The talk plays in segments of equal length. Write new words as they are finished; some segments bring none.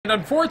And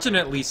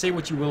unfortunately, say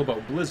what you will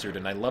about Blizzard,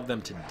 and I love them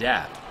to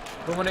death,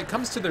 but when it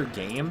comes to their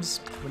games,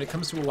 when it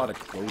comes to a lot of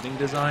clothing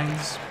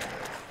designs,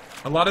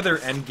 a lot of their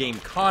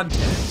endgame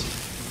content,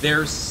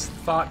 their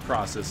thought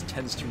process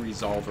tends to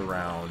resolve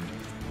around,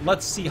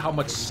 let's see how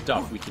much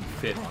stuff we can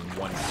fit on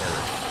one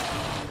character.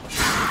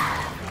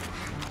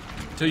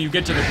 Until you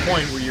get to the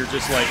point where you're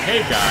just like,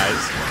 hey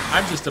guys,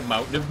 I'm just a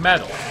mountain of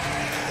metal.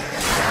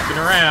 Walking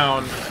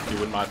around,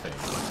 doing my thing.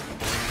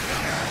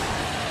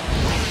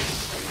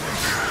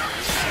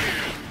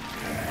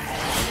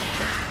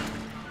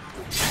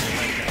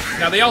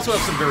 Now, they also have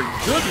some very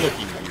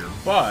good-looking gear,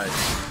 but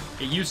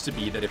it used to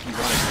be that if you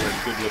wanted to wear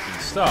good-looking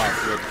stuff,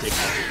 you had to take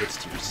off the hits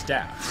to your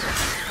stats.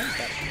 How did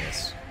that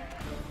miss?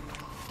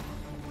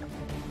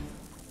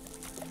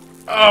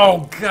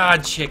 Oh,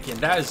 God, chicken.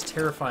 That is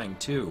terrifying,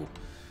 too.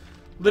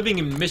 Living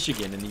in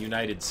Michigan in the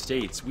United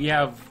States, we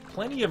have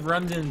plenty of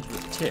run-ins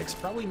with ticks.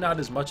 Probably not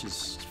as much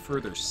as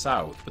further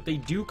south, but they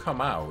do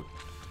come out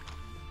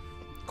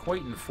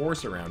quite in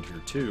force around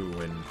here, too,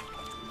 and...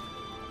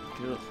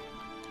 ugh.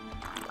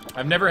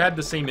 I've never had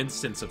the same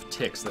instance of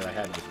ticks that I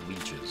had with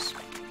leeches.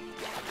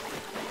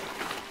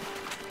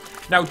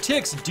 Now,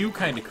 ticks do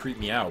kind of creep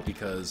me out,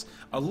 because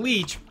a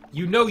leech,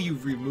 you know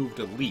you've removed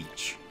a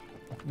leech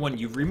when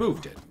you've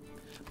removed it.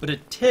 But a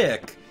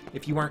tick,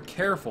 if you aren't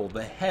careful,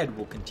 the head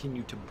will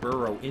continue to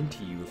burrow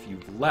into you if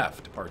you've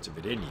left parts of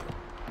it in you.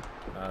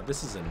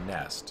 This is a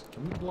nest.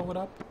 Can we blow it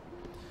up?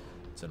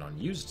 It's an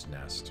unused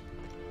nest.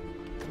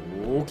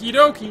 Okie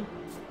dokie.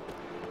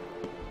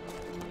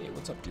 Hey,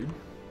 what's up, dude?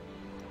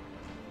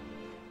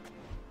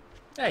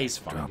 Hey, he's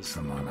fine. Drops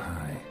from on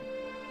high.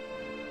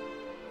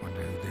 Wonder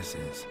who this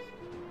is.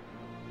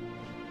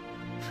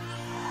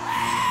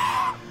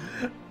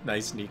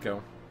 Nice,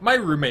 Nico. My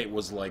roommate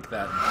was like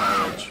that in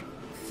college.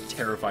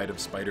 Terrified of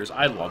spiders.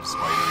 I love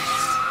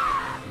spiders.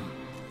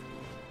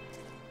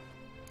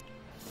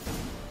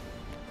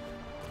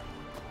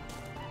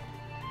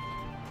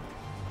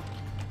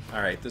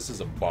 Alright, this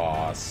is a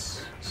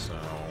boss, so...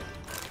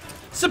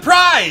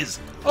 Surprise!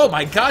 Oh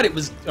my god, it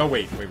was... Oh,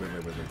 wait. We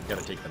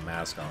gotta take the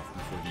mask off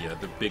before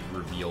the big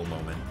reveal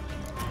moment.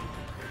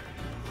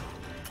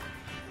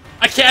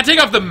 I can't take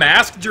off the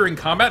mask during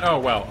combat? Oh,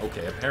 well,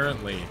 okay,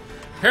 apparently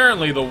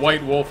the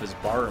White Wolf is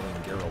borrowing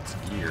Geralt's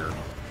gear.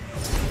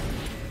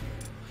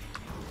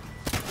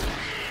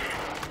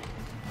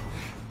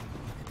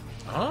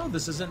 Oh,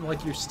 this isn't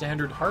like your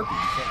standard harpy.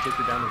 You can't take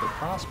her down with a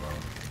crossbow.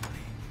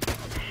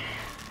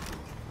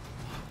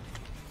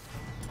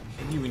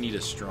 Maybe we need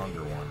a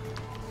stronger one.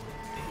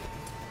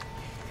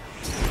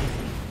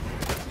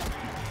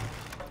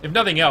 If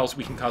nothing else,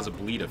 we can cause a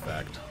bleed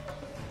effect.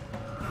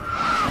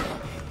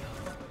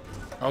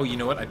 Oh, you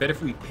know what? I bet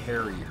if we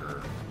parry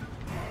her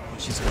when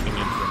she's coming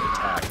in for an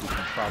attack, we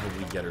can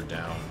probably get her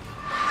down.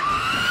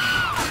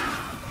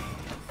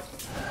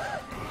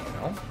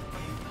 No?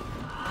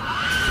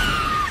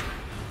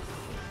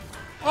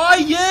 Oh,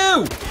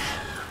 you!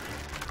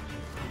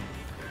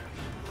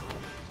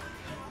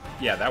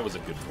 Yeah, that was a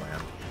good plan.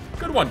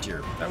 Good one,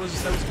 Tyr. That was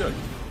good.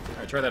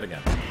 Alright, try that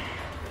again.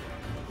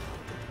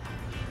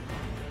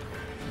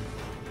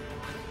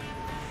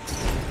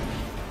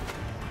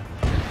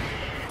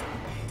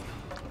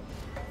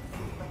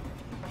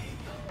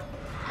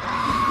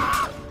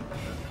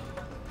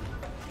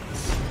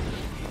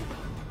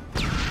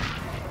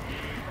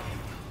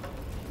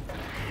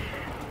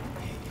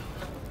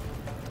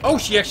 Oh,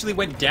 she actually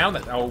went down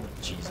that... Oh,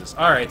 Jesus.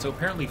 Alright, so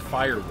apparently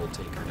fire will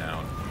take her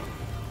down.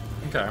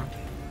 Okay.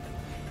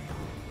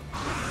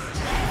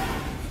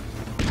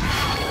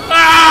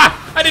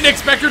 Ah! I didn't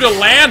expect her to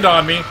land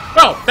on me.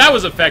 Well, that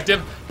was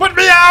effective. Put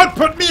me out!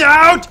 Put me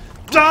out!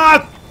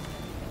 Ah!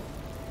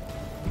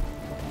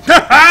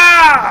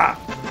 Ha-ha!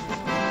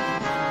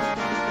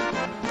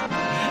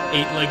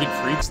 Eight-Legged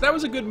Freaks. That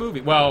was a good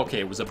movie. Well, okay,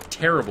 it was a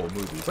terrible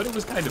movie, but it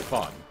was kind of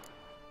fun.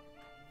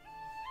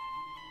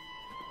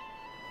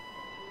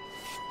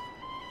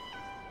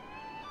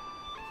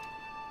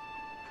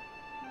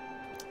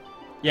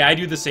 Yeah, I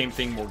do the same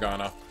thing,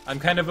 Morgana. I'm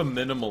kind of a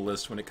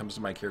minimalist when it comes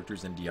to my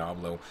characters in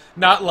Diablo.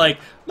 Not like,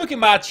 look at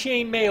my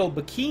chainmail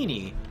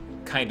bikini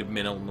kind of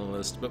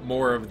minimalist, but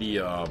more of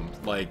the,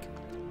 like,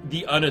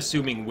 the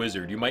unassuming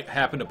wizard. You might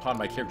happen upon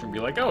my character and be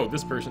like, oh,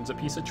 this person's a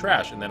piece of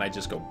trash, and then I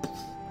just go, poof.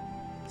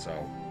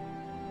 So.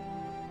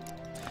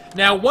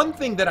 Now, one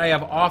thing that I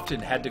have often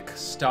had to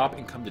stop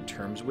and come to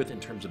terms with in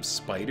terms of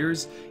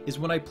spiders is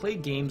when I play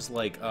games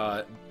like,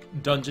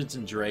 Dungeons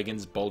 &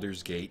 Dragons,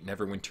 Baldur's Gate,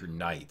 Neverwinter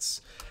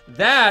Nights.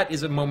 That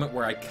is a moment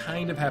where I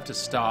kind of have to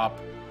stop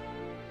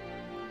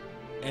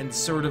and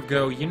sort of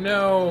go, you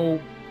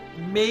know,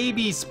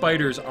 maybe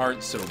spiders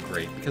aren't so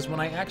great. Because when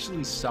I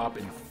actually stop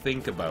and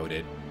think about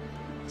it,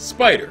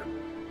 spider.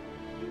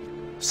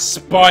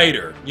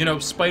 You know,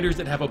 spiders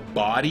that have a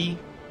body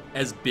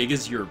as big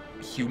as your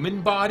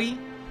human body,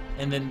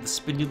 and then the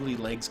spindly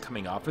legs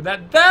coming off of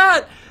that.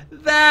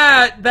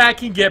 That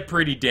can get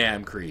pretty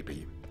damn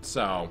creepy.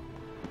 So...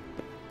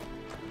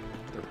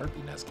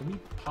 Harpy nest. Can we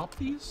pop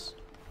these?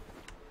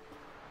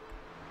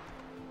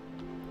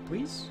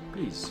 Please?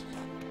 Please?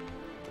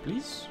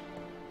 Please?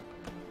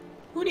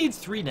 Who needs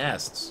 3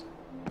 nests?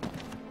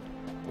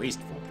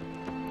 Wasteful.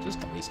 Just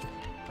wasteful.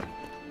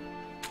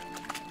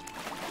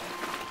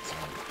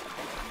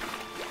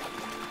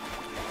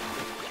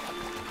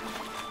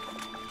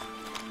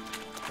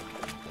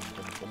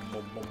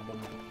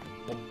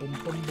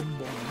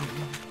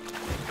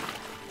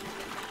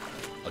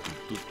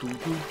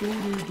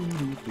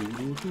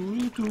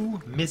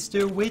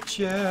 Mr.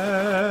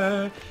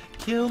 Witcher,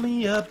 kill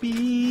me a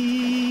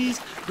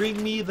beast.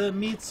 Bring me the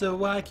meat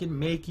so I can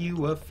make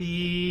you a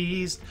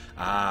feast.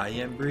 I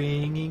am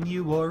bringing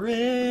you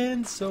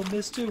orange, so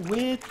Mr.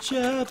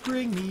 Witcher,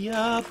 bring me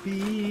a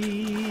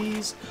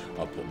beast.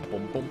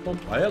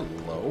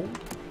 Hello.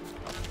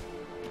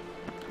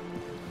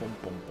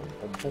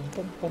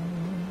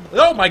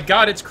 Oh my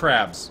god, it's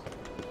crabs.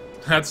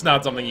 That's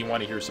not something you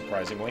want to hear,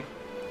 surprisingly.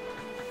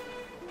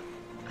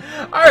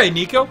 Alright,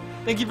 Nico.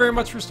 Thank you very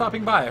much for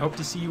stopping by. I hope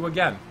to see you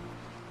again.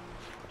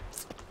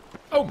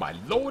 Oh my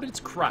lord, it's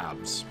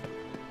crabs.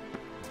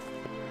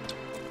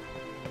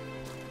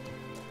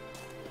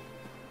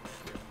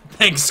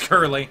 Thanks,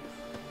 Curly.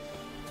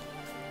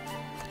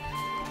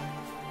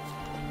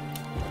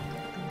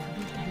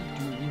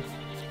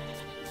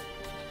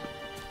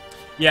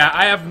 Yeah,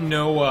 I have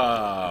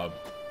no,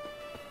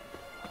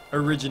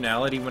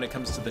 originality when it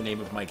comes to the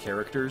name of my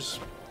characters.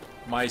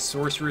 My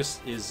sorceress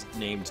is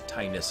named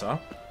Tynissa,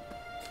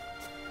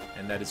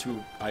 and that is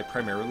who I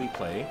primarily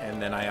play,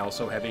 and then I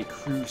also have a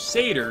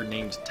crusader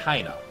named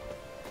Tyna.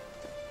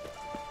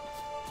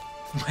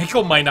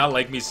 Michael might not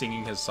like me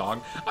singing his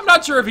song. I'm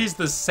not sure if he's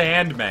the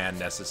Sandman,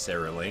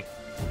 necessarily.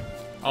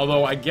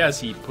 Although, I guess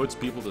he puts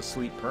people to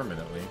sleep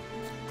permanently.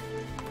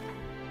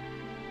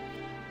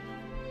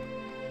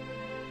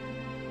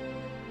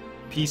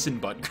 Peace and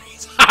butt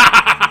grease.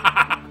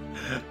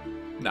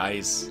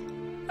 Nice.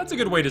 That's a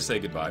good way to say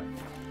goodbye.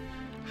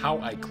 How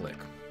I click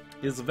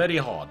is very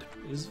hard.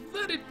 Is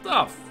very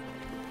tough.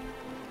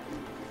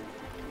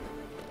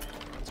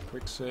 Let's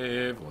quick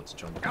save. Let's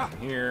jump in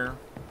here.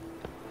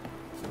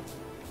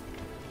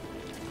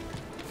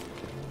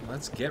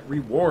 Let's get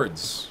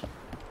rewards.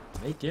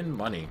 Make in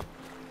money.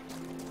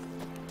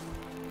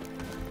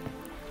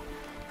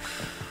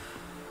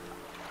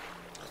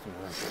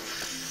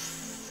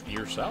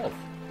 Yourself.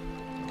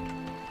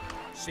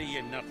 See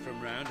you not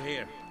from round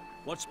here.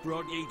 What's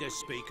brought ye to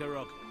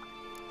Speakerog?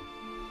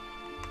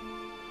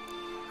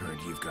 Heard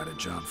you've got a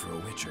job for a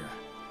witcher.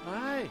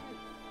 Aye.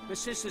 My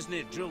sister's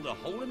near drilled a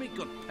hole in me,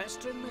 got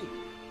pestering me.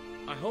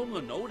 I hung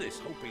a notice,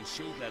 hoping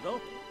she'd let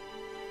up.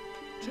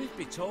 Truth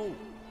be told,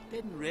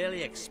 didn't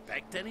really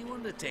expect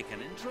anyone to take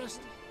an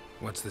interest.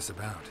 What's this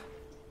about?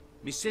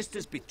 Me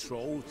sister's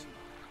betrothed.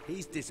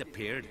 He's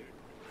disappeared.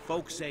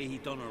 Folks say he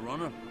done a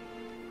runner.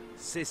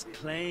 Sis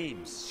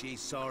claims she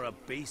saw a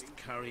beast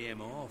carry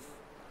him off.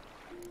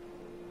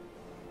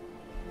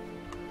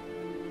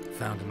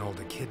 Found an old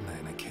echidna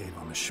in a cave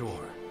on the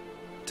shore.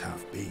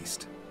 Tough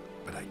beast,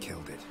 but I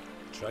killed it.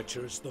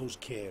 Treacherous, those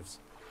caves.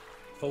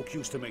 Folk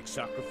used to make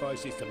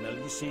sacrifices to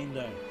Melusine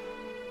there.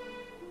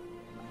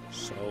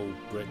 So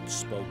Britt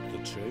spoke the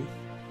truth?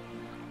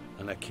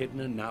 An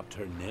echidna nabbed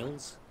her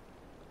nils?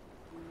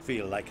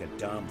 Feel like a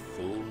damn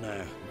fool now,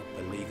 not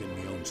believing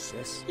me own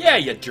sis. Yeah,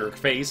 you jerk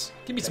face.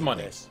 Give me some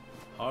money. This.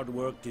 Hard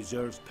work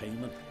deserves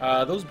payment.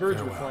 Those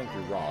birds were Farewell. flying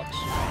through rocks.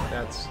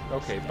 That's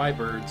okay. Buy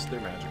birds. They're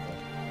magical.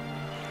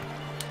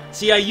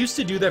 See, I used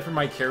to do that for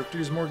my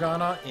characters,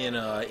 Morgana,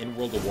 in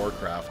World of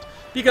Warcraft,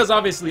 because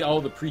obviously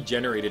all the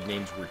pre-generated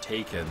names were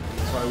taken.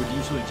 So I would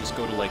usually just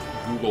go to like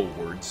Google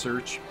word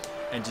search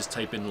and just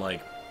type in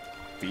like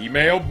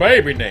female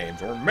baby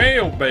names or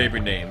male baby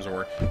names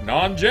or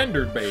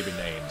non-gendered baby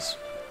names,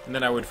 and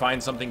then I would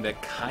find something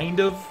that kind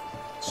of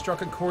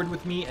struck a chord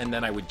with me, and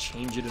then I would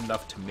change it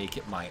enough to make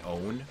it my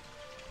own.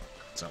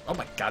 So, oh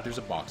my god, there's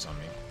a box on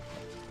me.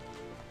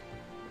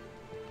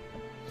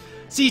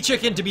 See,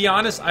 chicken, to be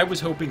honest, I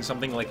was hoping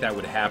something like that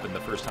would happen the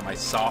first time I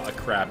saw a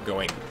crab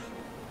going.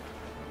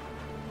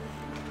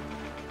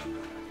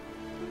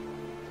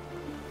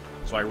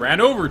 So I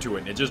ran over to it,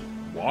 and it just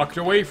walked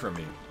away from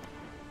me.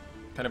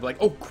 Kind of like,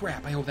 oh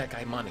crap, I owe that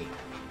guy money.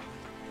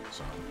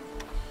 So,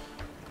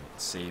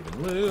 save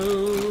and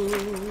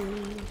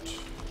loot.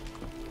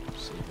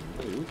 Save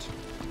and loot.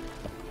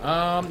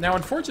 Now,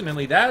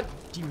 unfortunately, that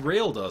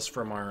derailed us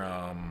from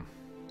our,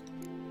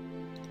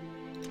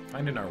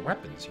 finding our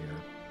weapons here.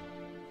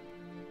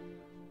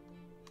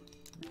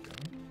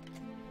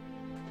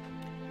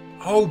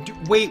 Oh,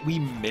 wait, we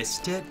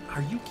missed it?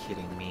 Are you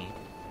kidding me?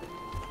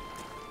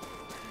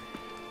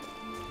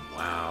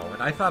 Wow,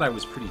 and I thought I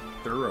was pretty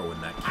thorough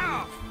in that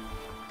cave.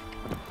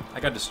 I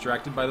got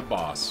distracted by the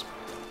boss.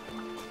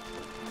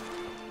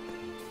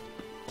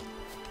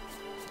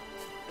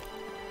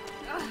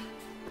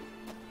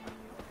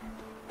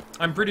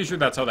 I'm pretty sure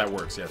that's how that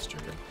works, yes,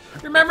 chicken.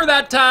 Remember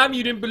that time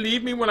you didn't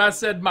believe me when I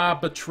said my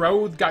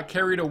betrothed got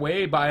carried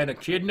away by an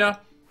echidna?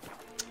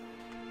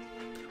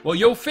 Well,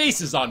 your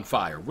face is on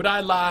fire. Would I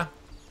lie?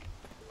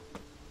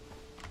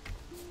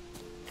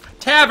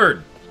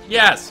 Tavern!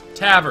 Yes,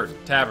 tavern.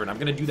 Tavern. I'm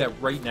going to do that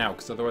right now,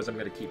 because otherwise I'm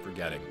going to keep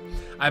forgetting.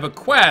 I have a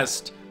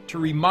quest to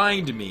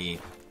remind me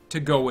to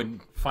go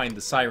and find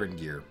the siren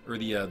gear, or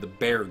the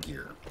bear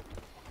gear.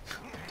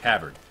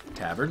 Tavern.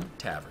 Tavern,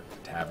 tavern,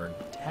 tavern,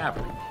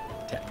 tavern.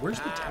 Where's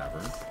the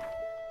tavern?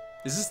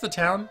 Is this the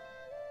town?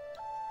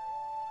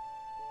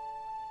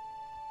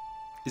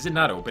 Is it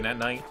not open at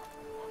night?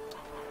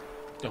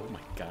 Oh my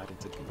god,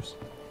 it's a goose.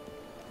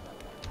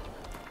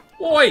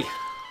 Oi!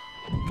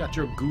 Got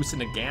your goose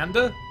in a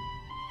gander?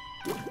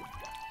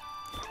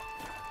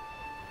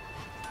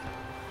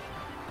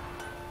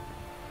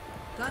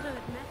 Gotta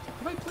admit,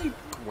 Have I played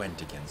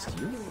Gwent against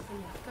you?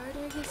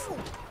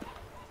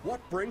 What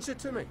brings it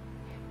to me?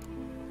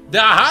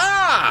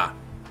 Aha!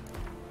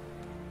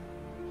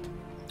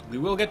 We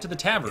will get to the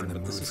tavern, In the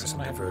but mood this for is some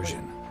what I have to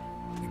diversion.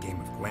 A game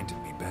of Gwent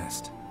would be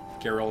best.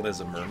 play. Geralt as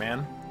a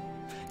merman.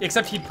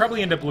 Except he'd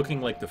probably end up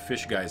looking like the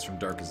fish guys from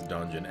Darkest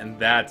Dungeon, and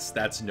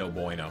that's no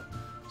bueno.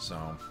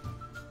 So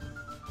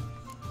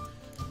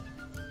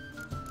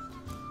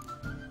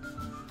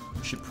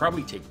we should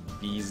probably take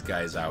these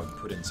guys out and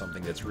put in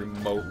something that's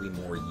remotely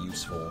more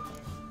useful.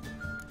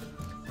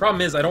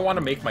 Problem is, I don't want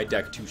to make my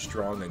deck too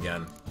strong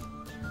again.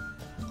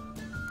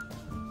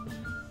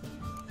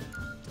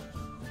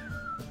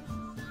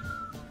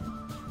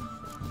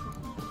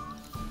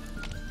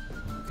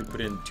 We could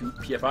put in 2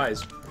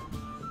 PFIs.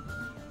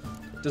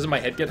 Doesn't my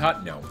head get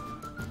hot? No.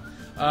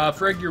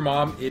 Freg, your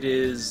mom, it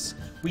is...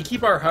 We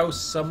keep our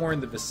house somewhere in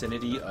the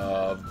vicinity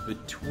of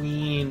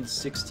between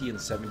 60 and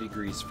 70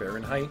 degrees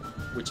Fahrenheit,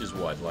 which is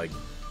what, like,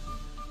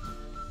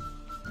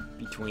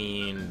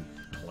 between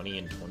 20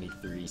 and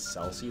 23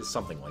 Celsius,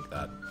 something like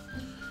that.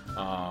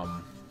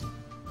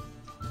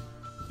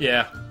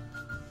 Yeah.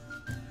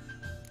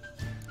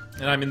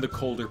 And I'm in the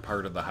colder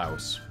part of the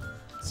house,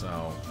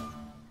 so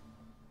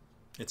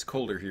it's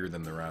colder here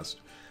than the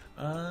rest.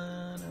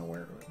 Now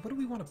what do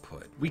we want to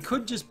put? We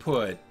could just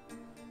put...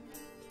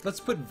 Let's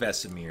put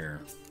Vesemir.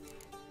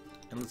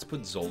 And let's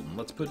put Zoltan.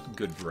 Let's put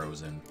Good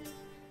Bros in.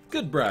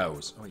 Good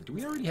Bros! Oh wait, do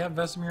we already have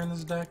Vesemir in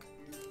this deck?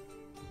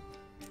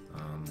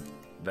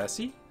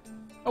 Vessi?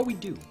 Oh, we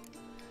do.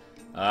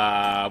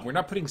 We're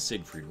not putting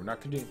Siegfried. We're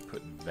not going to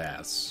put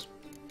Vess.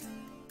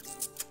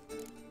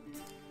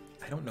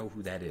 I don't know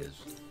who that is.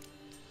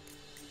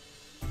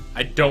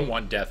 I don't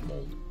want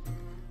Deathmold.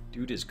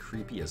 Dude is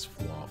creepy as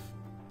fluff.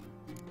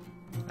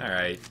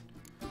 Alright.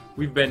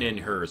 We've been in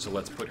her, so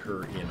let's put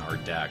her in our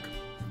deck.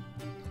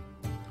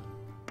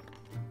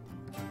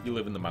 You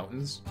live in the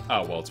mountains?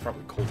 Oh, well, it's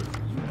probably colder for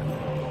you.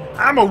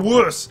 I'm a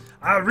wuss!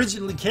 I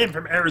originally came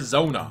from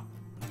Arizona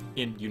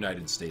in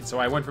United States, so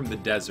I went from the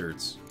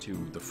deserts to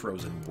the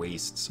frozen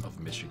wastes of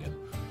Michigan.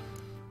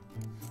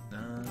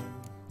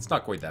 It's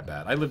not quite that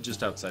bad. I live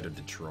just outside of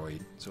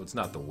Detroit, so it's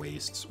not the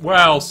wastes.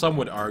 Well, some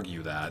would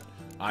argue that.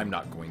 I'm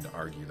not going to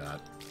argue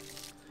that.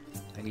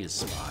 I need a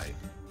spy.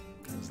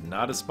 He's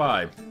not a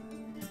spy.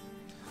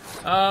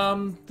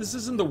 This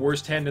isn't the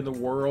worst hand in the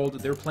world.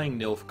 They're playing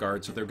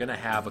Nilfgaard, so they're gonna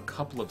have a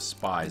couple of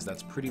spies.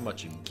 That's pretty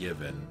much a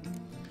given.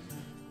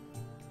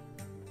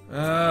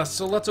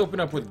 So let's open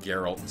up with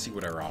Geralt and see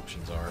what our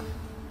options are.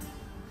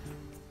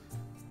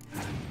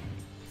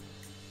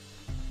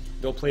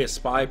 They'll play a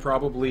spy,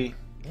 probably.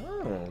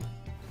 Oh.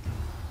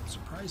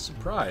 Surprise,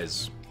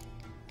 surprise.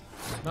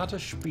 Not a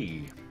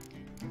spy.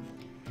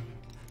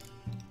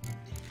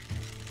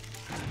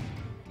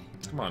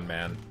 Come on,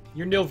 man.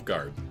 You're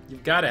Nilfgaard.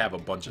 You've got to have a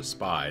bunch of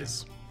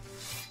spies.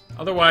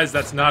 Otherwise,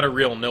 that's not a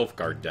real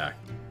Nilfgaard deck.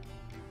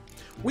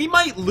 We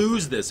might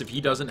lose this if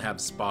he doesn't have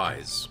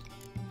spies.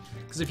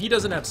 Because if he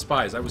doesn't have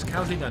spies, I was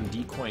counting on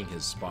decoying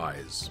his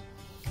spies.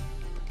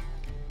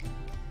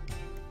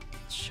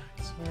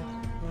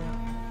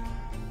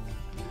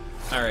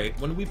 Alright,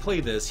 when we play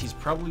this, he's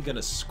probably going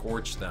to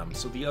Scorch them.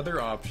 So the other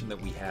option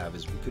that we have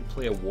is we could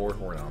play a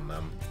Warhorn on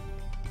them.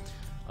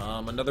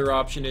 Another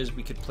option is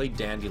we could play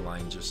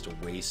Dandelion just to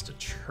waste a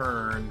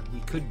churn. We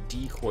could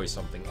decoy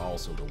something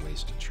also to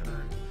waste a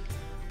churn.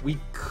 We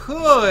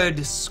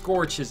could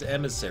Scorch his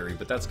Emissary,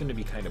 but that's going to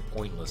be kind of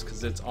pointless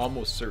because it's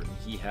almost certain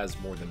he has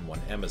more than one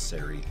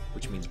Emissary,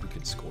 which means we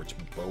could Scorch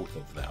both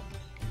of them.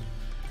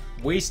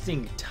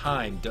 Wasting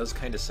time does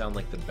kind of sound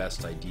like the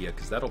best idea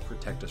because that'll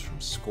protect us from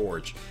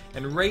Scorch.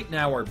 And right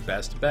now our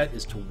best bet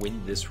is to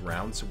win this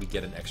round so we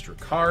get an extra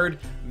card.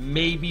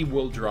 Maybe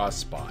we'll draw a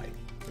Spy.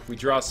 If we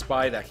draw a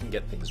Spy, that can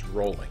get things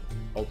rolling.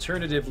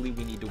 Alternatively,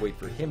 we need to wait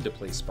for him to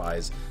play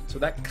spies, so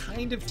that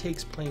kind of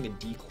takes playing a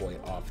decoy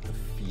off the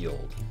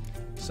field.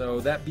 So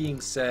that being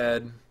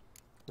said,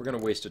 we're going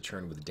to waste a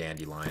turn with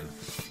Dandelion.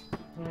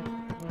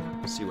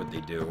 We'll see what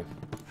they do.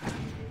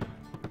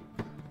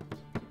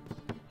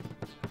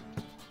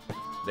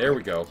 There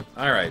we go.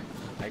 Alright.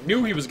 I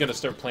knew he was going to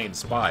start playing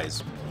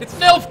spies. It's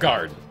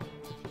Nilfgaard!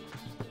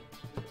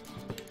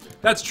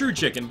 That's true,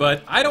 Chicken,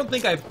 but I don't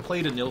think I've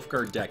played a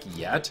Nilfgaard deck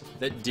yet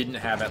that didn't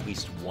have at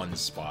least one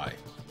spy.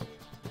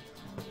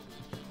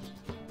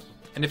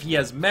 And if he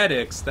has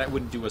medics, that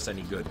wouldn't do us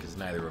any good, because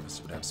neither of us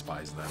would have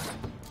spies then.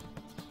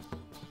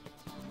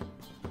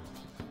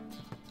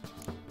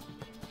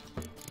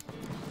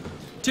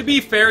 To be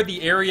fair,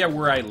 the area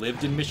where I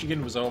lived in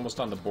Michigan was almost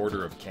on the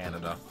border of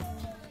Canada.